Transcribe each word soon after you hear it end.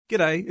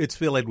G'day, it's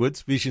Phil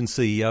Edwards, Vision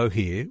CEO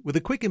here, with a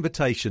quick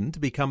invitation to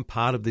become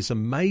part of this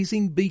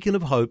amazing beacon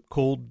of hope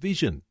called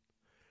Vision.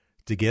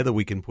 Together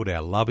we can put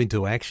our love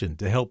into action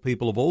to help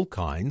people of all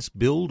kinds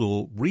build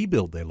or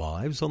rebuild their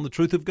lives on the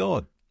truth of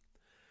God.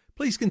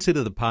 Please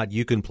consider the part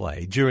you can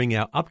play during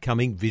our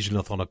upcoming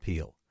Visionathon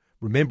appeal,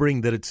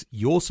 remembering that it's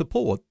your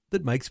support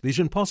that makes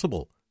Vision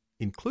possible,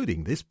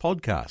 including this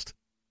podcast.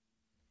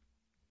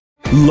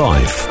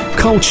 Life,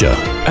 culture,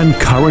 and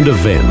current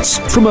events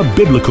from a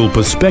biblical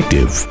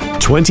perspective.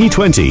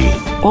 2020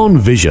 on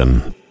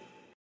Vision.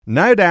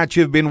 No doubt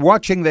you've been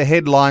watching the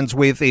headlines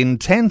with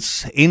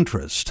intense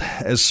interest,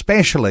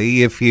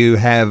 especially if you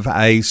have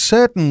a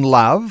certain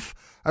love,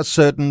 a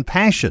certain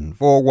passion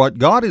for what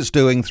God is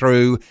doing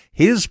through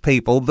His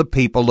people, the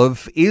people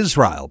of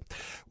Israel.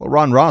 Well,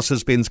 Ron Ross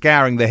has been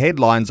scouring the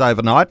headlines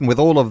overnight, and with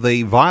all of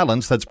the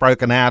violence that's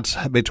broken out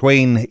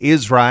between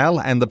Israel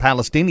and the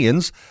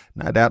Palestinians,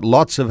 no doubt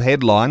lots of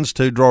headlines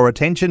to draw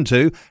attention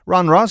to.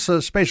 Ron Ross,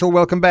 a special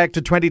welcome back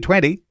to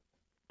 2020.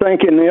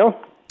 Thank you, Neil.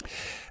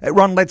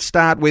 Ron, let's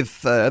start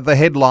with the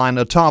headline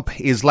atop.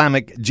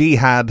 Islamic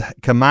Jihad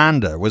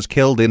commander was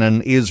killed in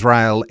an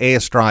Israel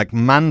airstrike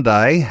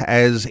Monday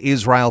as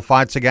Israel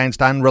fights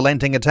against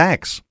unrelenting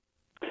attacks.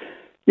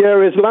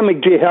 Yeah,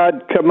 Islamic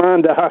Jihad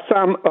commander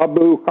Hassan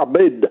Abu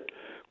Habib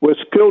was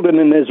killed in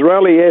an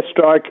Israeli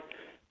airstrike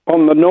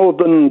on the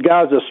northern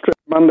Gaza Strip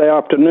Monday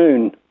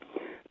afternoon.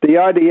 The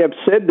IDF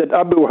said that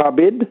Abu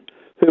Habib,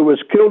 who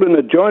was killed in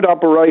a joint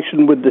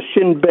operation with the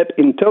Shin Bet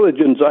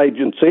intelligence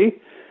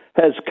agency,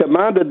 has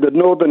commanded the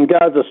northern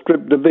Gaza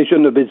Strip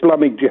division of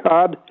Islamic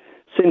Jihad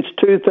since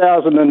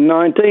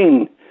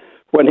 2019,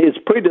 when his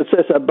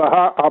predecessor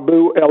Baha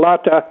Abu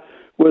Elata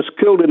was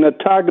killed in a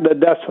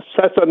targeted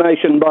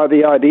assassination by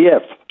the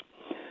IDF.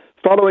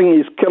 Following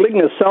his killing,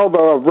 a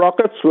salvo of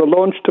rockets were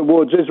launched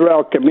towards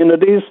Israel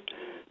communities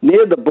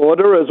near the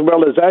border, as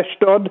well as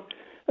Ashdod,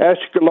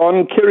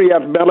 Ashkelon,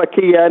 Kiryat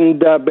Malaki, and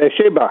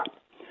Beersheba.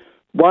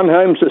 One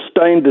home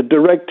sustained a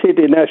direct hit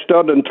in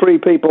Ashdod, and 3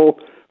 people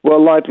were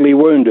lightly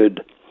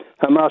wounded.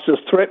 Hamas has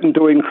threatened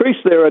to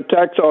increase their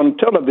attacks on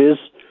Tel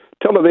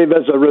Aviv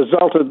as a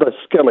result of this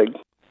killing.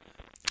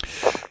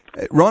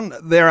 Ron,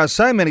 there are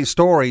so many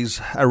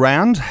stories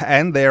around,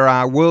 and there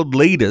are world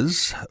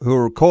leaders who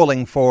are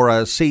calling for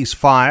a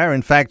ceasefire.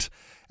 In fact,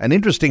 an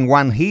interesting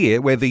one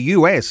here where the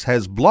US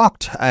has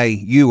blocked a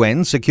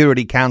UN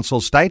Security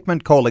Council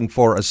statement calling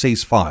for a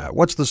ceasefire.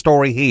 What's the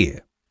story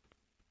here?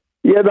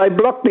 Yeah, they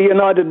blocked the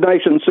United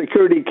Nations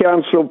Security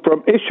Council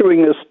from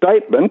issuing a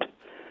statement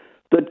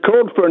that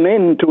called for an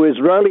end to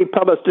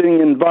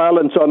Israeli-Palestinian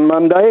violence on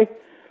Monday,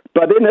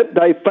 but in it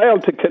they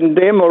failed to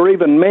condemn or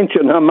even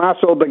mention Hamas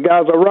or the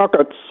Gaza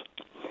rockets.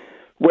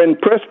 When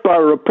pressed by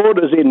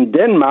reporters in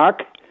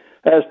Denmark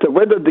as to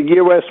whether the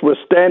US was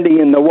standing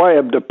in the way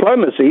of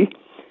diplomacy,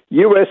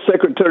 US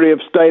Secretary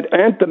of State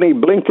Antony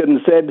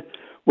Blinken said,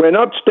 "We're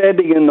not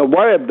standing in the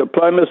way of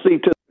diplomacy,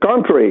 to the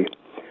contrary.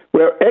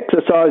 We're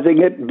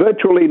exercising it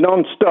virtually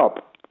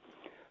non-stop."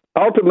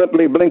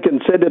 Ultimately,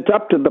 Blinken said it's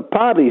up to the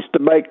parties to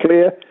make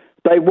clear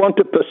they want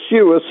to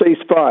pursue a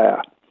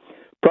ceasefire.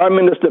 Prime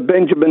Minister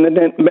Benjamin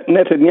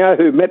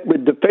Netanyahu met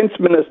with Defense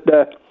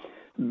Minister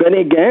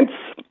Benny Gantz,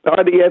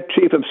 IDF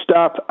Chief of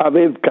Staff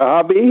Aviv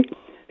Kohavi,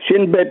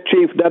 Shin Bet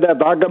Chief Nadav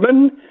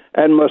Argaman,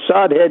 and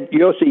Mossad head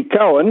Yossi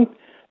Cohen,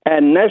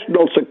 and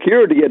National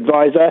Security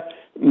Advisor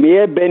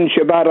Meir Ben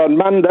Shabbat on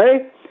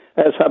Monday,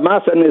 as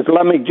Hamas and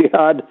Islamic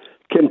Jihad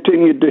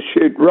continued to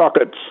shoot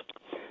rockets.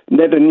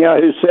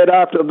 Netanyahu said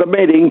after the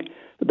meeting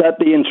that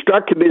the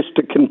instruction is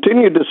to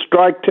continue to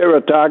strike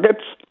terror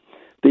targets.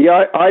 The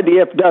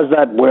IDF does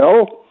that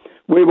well.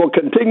 We will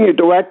continue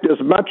to act as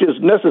much as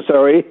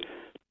necessary to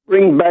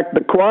bring back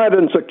the quiet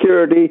and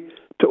security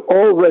to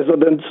all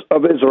residents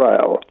of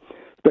Israel.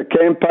 The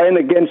campaign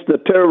against the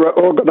terror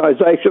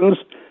organizations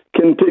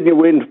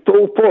continue in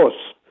full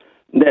force,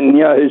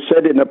 Netanyahu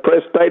said in a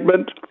press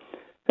statement,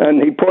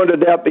 and he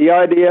pointed out the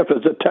IDF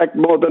has attacked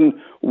more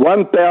than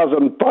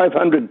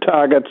 1,500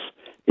 targets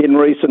in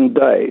recent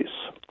days.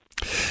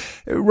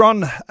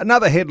 Ron,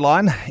 another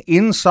headline.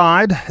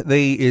 Inside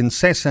the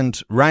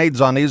incessant raids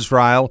on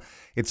Israel,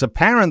 it's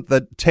apparent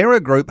that terror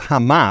group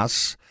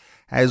Hamas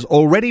has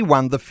already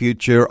won the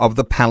future of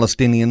the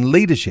Palestinian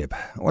leadership.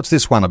 What's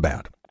this one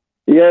about?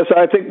 Yes,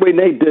 I think we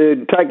need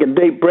to take a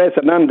deep breath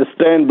and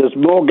understand there's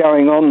more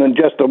going on than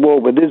just a war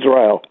with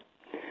Israel.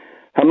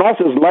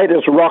 Hamas's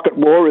latest rocket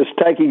war is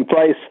taking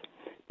place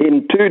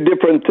in 2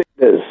 different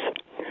theaters.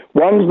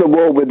 One's the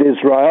war with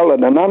Israel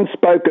and an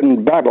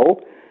unspoken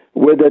battle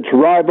with its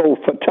rival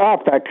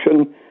Fatah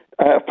faction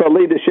for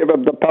leadership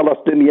of the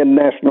Palestinian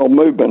National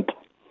Movement.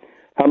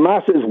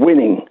 Hamas is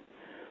winning.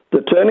 The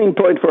turning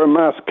point for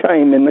Hamas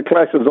came in the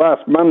clashes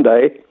last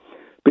Monday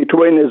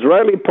between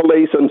Israeli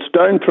police and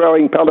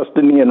stone-throwing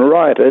Palestinian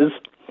rioters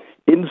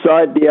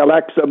inside the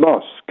Al-Aqsa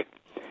Mosque.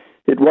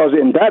 It was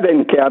in that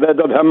encounter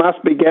that Hamas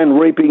began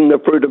reaping the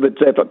fruit of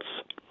its efforts.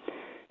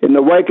 In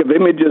the wake of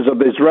images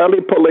of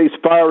Israeli police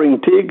firing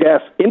tear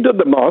gas into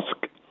the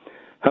mosque,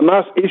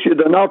 Hamas issued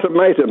an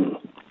ultimatum.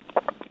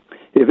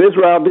 If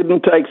Israel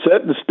didn't take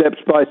certain steps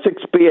by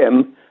 6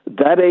 p.m.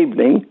 that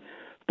evening,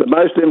 the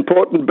most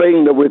important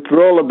being the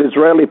withdrawal of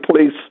Israeli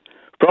police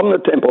from the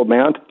Temple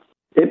Mount,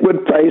 it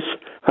would face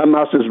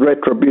Hamas's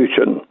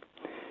retribution.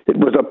 It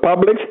was a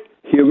public,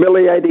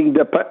 humiliating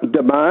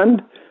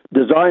demand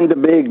designed to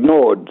be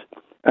ignored,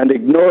 and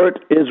ignore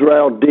it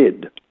Israel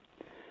did.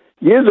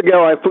 Years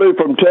ago, I flew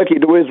from Turkey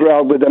to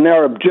Israel with an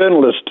Arab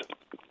journalist.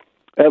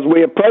 As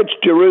we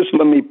approached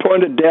Jerusalem, he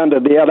pointed down to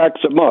the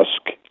Al-Aqsa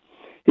Mosque.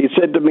 He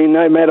said to me,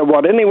 no matter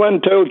what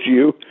anyone tells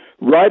you,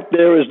 right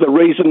there is the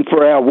reason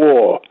for our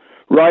war.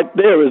 Right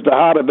there is the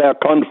heart of our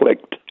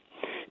conflict.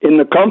 In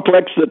the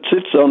complex that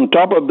sits on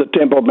top of the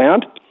Temple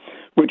Mount,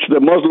 which the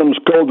Muslims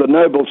call the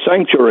Noble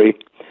Sanctuary,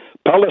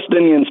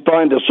 Palestinians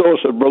find a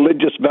source of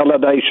religious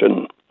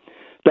validation.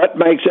 That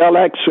makes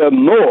Al-Aqsa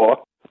more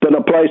than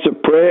a place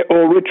of prayer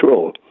or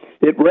ritual.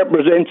 It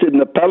represents in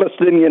the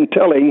Palestinian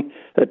telling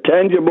a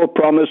tangible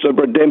promise of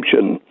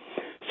redemption.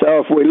 So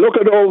if we look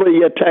at all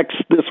the attacks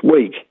this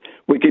week,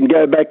 we can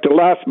go back to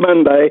last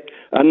Monday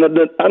and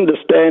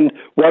understand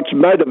what's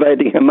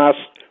motivating Hamas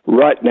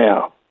right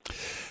now.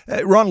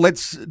 Ron,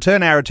 let's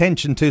turn our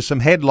attention to some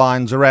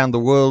headlines around the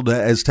world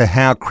as to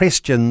how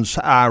Christians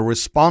are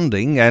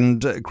responding,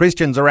 and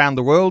Christians around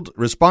the world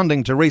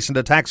responding to recent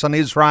attacks on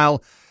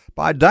Israel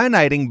by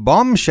donating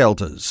bomb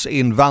shelters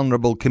in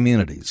vulnerable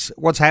communities.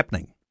 What's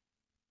happening?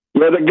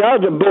 Yeah, the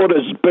Gaza border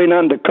has been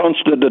under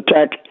constant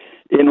attack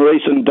in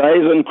recent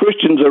days, and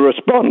Christians are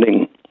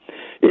responding.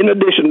 In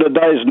addition to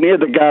those near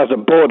the Gaza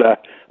border,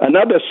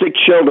 another 6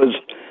 shelters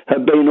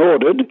have been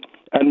ordered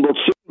and will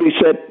soon be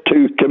sent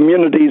to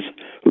communities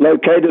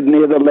located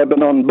near the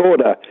Lebanon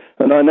border.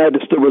 And I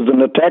noticed there was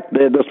an attack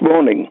there this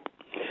morning.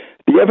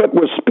 The effort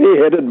was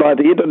spearheaded by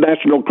the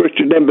International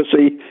Christian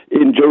Embassy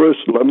in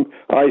Jerusalem,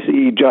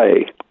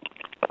 ICEJ.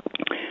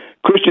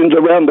 Christians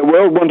around the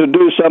world want to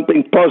do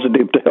something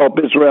positive to help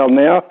Israel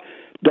now.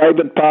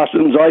 David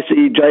Parsons,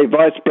 ICEJ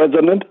Vice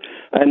President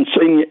and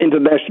Senior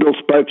International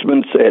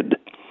Spokesman, said,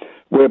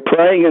 we're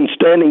praying and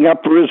standing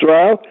up for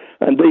Israel,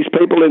 and these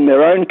people in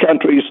their own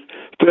countries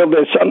feel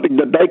there's something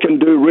that they can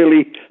do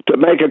really to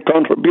make a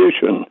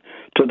contribution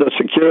to the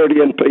security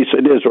and peace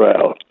in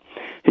Israel.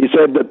 He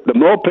said that the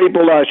more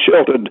people are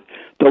sheltered,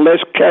 the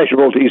less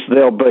casualties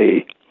there'll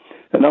be.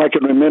 And I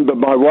can remember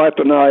my wife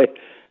and I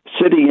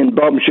sitting in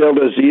bomb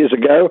shelters years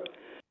ago,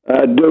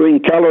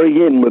 doing colouring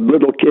in with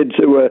little kids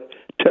who were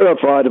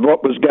terrified of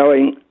what was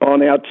going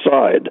on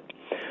outside.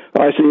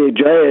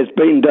 ICEJ has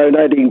been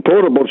donating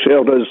portable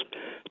shelters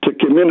to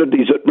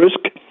communities at risk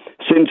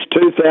since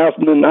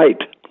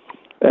 2008,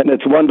 and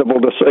it's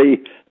wonderful to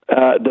see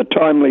the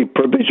timely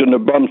provision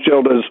of bomb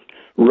shelters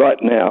right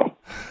now.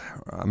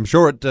 I'm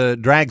sure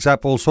it drags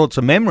up all sorts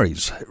of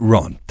memories,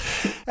 Ron.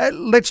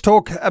 Let's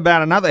talk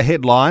about another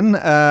headline.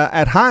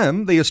 At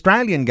home, the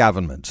Australian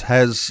government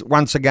has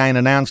once again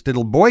announced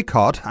it'll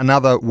boycott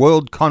another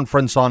World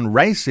Conference on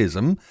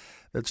Racism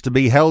that's to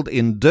be held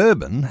in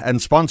Durban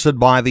and sponsored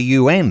by the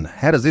UN.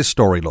 How does this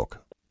story look?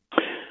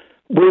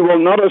 We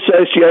will not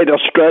associate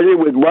Australia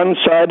with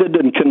one-sided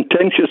and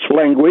contentious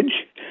language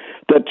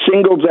that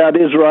singles out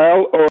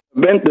Israel or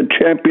invent that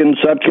champions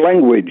such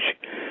language,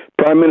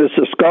 Prime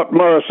Minister Scott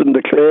Morrison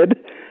declared,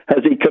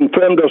 as he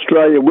confirmed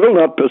Australia will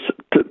not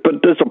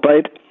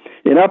participate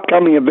in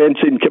upcoming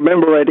events in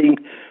commemorating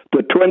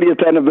the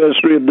 20th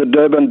anniversary of the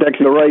Durban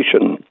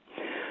Declaration.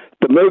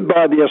 The move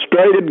by the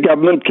Australian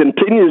government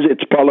continues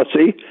its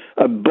policy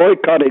of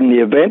boycotting the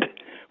event,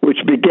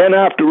 which began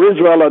after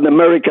Israel and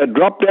America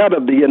dropped out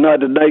of the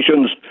United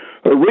Nations'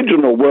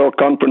 original World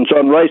Conference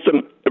on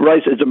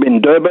Racism in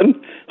Durban,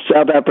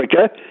 South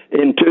Africa,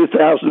 in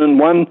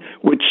 2001,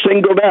 which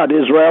singled out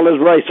Israel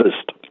as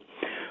racist.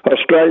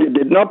 Australia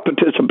did not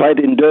participate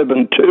in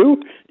Durban 2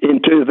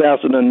 in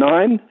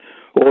 2009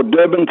 or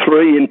Durban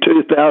 3 in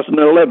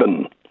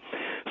 2011.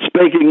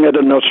 Speaking at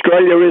an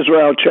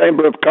Australia-Israel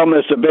Chamber of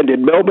Commerce event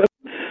in Melbourne,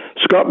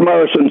 Scott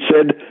Morrison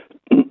said,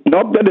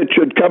 not that it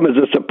should come as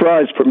a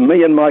surprise from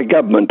me and my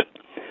government,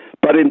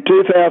 but in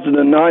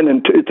 2009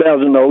 and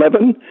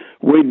 2011,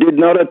 we did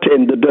not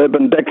attend the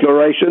Durban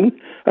Declaration,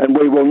 and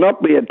we will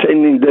not be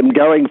attending them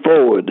going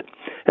forward.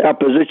 Our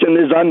position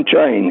is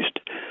unchanged,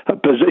 a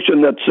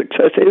position that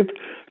successive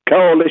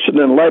coalition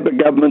and Labor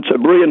governments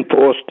have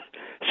reinforced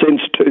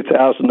since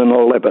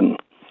 2011,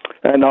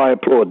 and I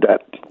applaud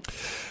that.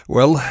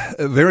 Well,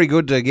 very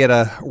good to get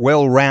a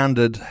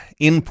well-rounded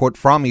input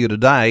from you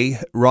today,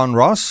 Ron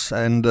Ross,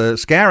 and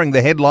scouring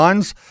the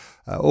headlines.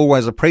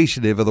 Always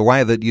appreciative of the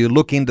way that you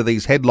look into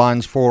these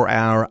headlines for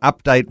our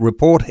update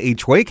report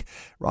each week.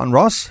 Ron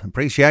Ross,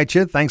 appreciate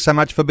you. Thanks so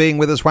much for being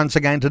with us once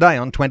again today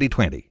on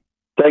 2020.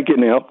 Thank you,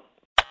 Neil.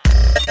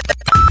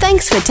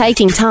 Thanks for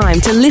taking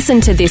time to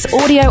listen to this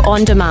audio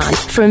on demand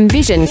from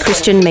Vision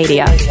Christian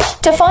Media.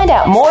 To find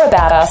out more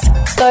about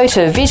us, go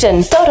to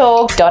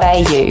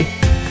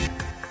vision.org.au.